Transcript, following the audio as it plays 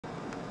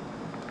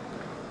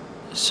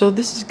So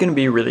this is gonna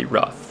be really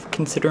rough,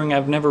 considering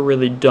I've never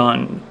really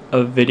done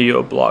a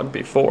video blog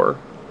before.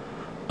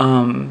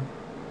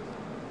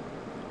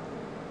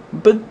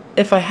 But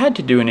if I had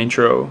to do an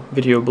intro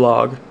video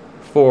blog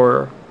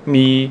for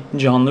me,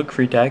 Jean-Luc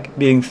Freitag,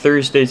 being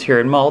Thursdays here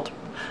at Malt,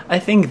 I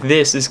think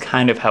this is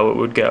kind of how it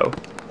would go.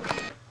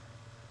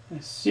 I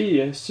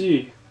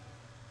see.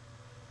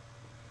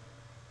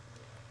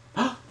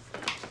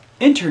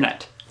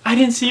 Internet! I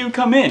didn't see you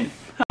come in!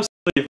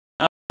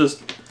 I was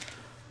just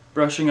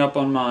brushing up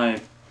on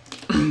my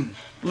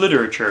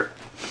literature.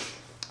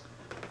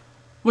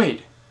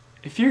 Wait,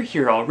 if you're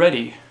here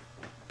already,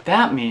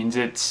 that means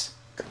it's...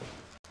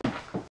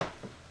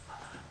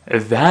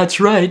 That's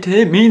right,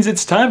 it means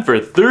it's time for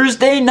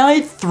Thursday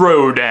Night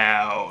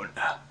Throwdown!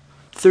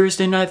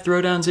 Thursday Night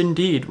Throwdowns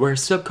indeed, where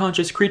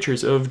subconscious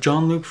creatures of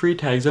Jean-Luc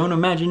Freitag's own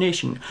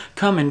imagination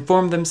come and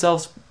form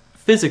themselves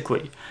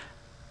physically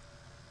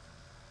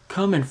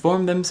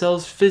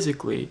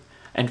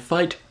and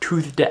fight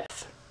to the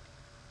death.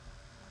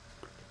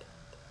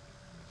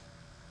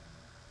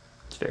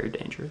 It's very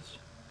dangerous.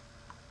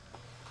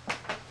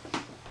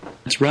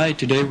 That's right,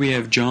 today we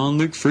have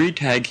Jean-Luc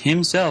Freitag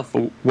himself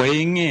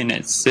weighing in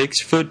at 6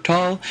 foot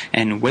tall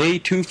and way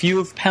too few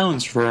of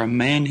pounds for a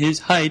man his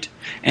height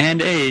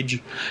and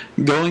age,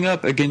 going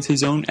up against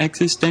his own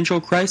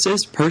existential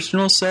crisis,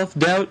 personal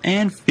self-doubt,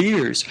 and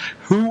fears.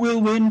 Who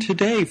will win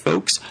today,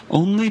 folks?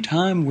 Only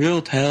time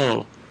will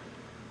tell.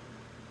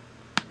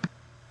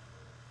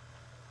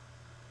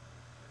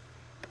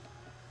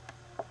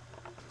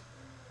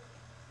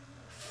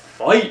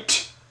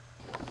 Fight!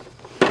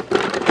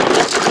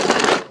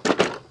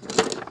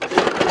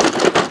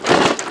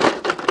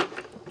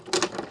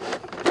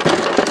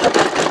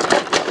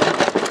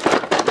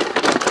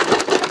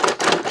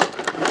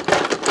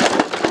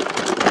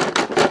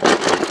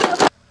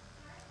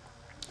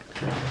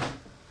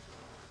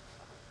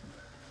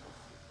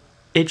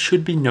 It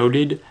should be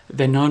noted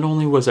that not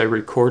only was I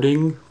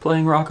recording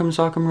playing Rock'em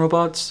Sock'em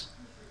Robots,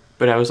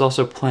 but I was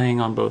also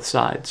playing on both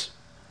sides.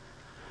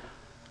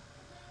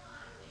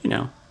 You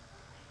know,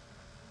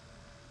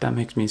 that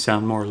makes me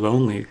sound more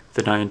lonely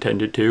than I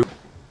intended to.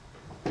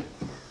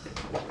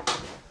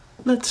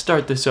 Let's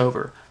start this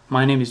over.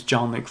 My name is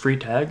Jean-Luc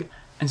Freitag,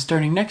 and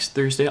starting next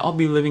Thursday, I'll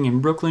be living in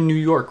Brooklyn, New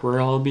York,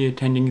 where I'll be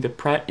attending the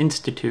Pratt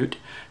Institute,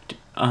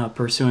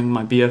 pursuing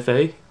my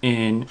BFA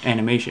in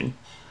animation.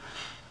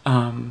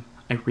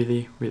 I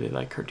really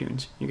like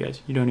cartoons, you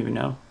guys. You don't even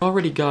know. I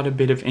already got a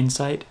bit of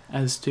insight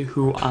as to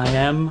who I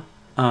am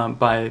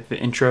by the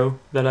intro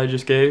that I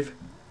just gave.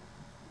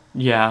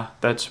 Yeah,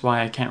 that's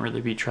why I can't really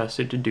be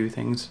trusted to do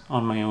things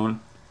on my own,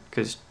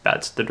 because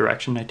that's the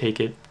direction I take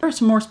it. There are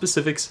some more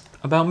specifics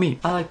about me.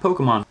 I like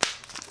Pokemon.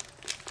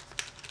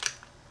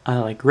 I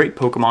like great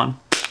Pokemon.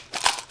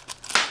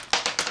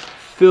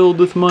 Filled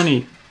with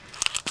money.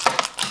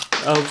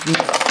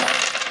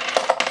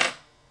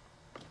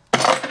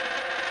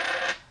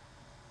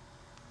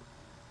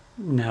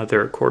 Now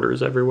there are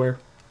quarters everywhere.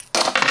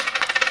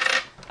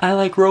 I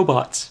like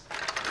robots.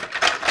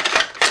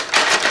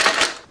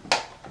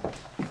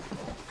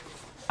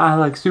 I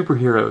like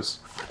superheroes.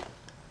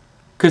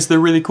 Because they're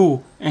really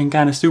cool and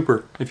kind of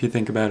super, if you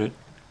think about it.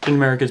 Captain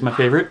America's my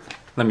favorite.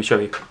 Let me show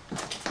you.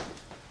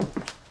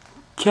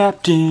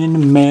 Captain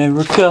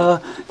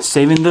America,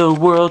 saving the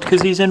world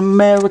because he's an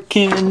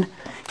American.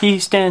 He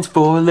stands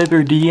for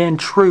liberty and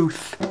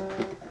truth.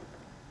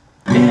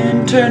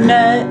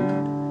 Internet.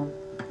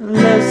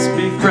 Let's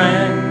be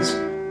friends.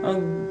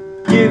 I'll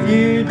give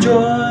you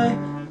joy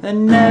that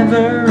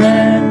never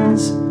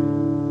ends.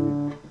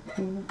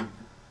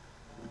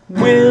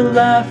 We'll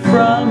laugh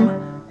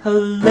from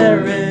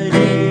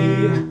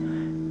hilarity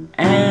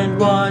and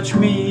watch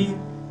me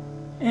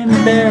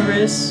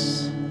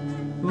embarrass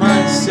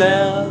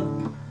myself.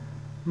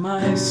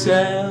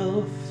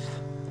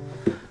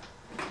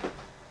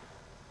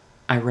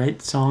 I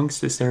write songs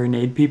to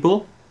serenade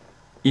people,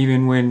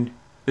 even when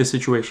the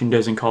situation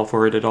doesn't call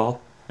for it at all.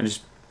 I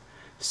just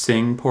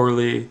sing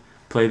poorly,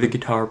 play the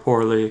guitar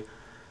poorly,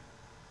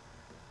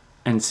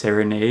 and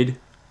serenade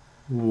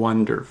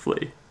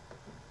wonderfully.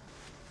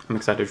 I'm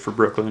excited for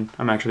Brooklyn.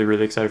 I'm actually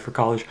really excited for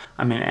college.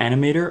 I'm an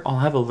animator. I'll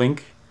have a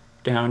link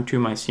down to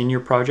my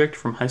senior project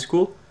from high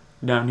school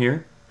down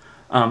here,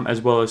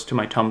 as well as to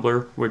my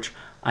Tumblr, which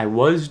I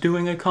was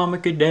doing a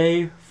comic a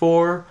day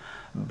for,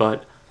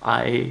 but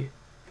I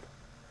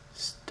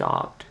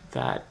stopped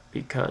that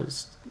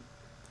because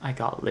I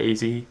got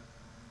lazy.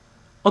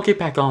 I'll get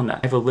back on that.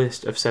 I have a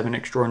list of 7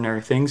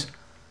 extraordinary things.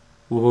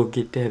 We'll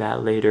get to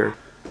that later.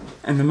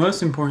 And the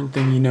most important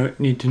thing you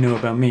need to know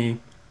about me,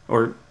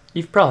 or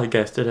you've probably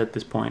guessed it at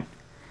this point,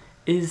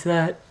 is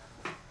that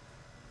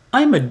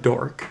I'm a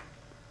dork.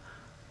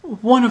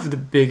 One of the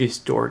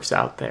biggest dorks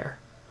out there.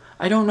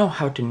 I don't know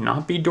how to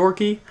not be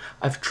dorky.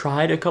 I've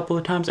tried a couple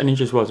of times and it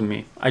just wasn't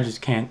me. I just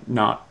can't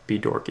not be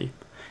dorky.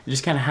 It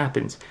just kind of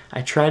happens.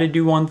 I try to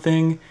do one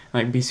thing,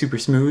 like be super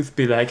smooth,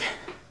 be like,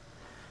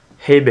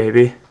 hey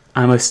baby,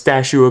 I must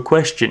stash you a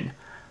question,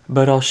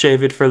 but I'll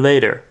shave it for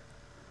later.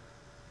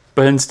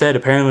 But instead,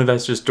 apparently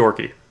that's just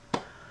dorky.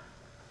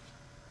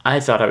 I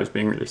thought I was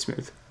being really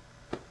smooth.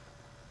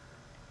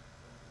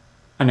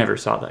 I never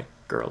saw that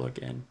girl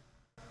again.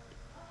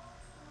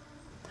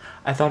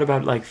 I thought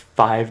about like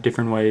 5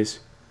 different ways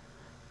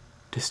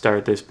to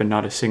start this, but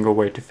not a single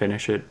way to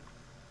finish it.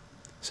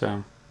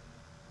 So,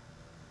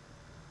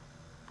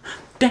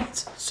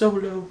 dance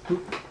solo.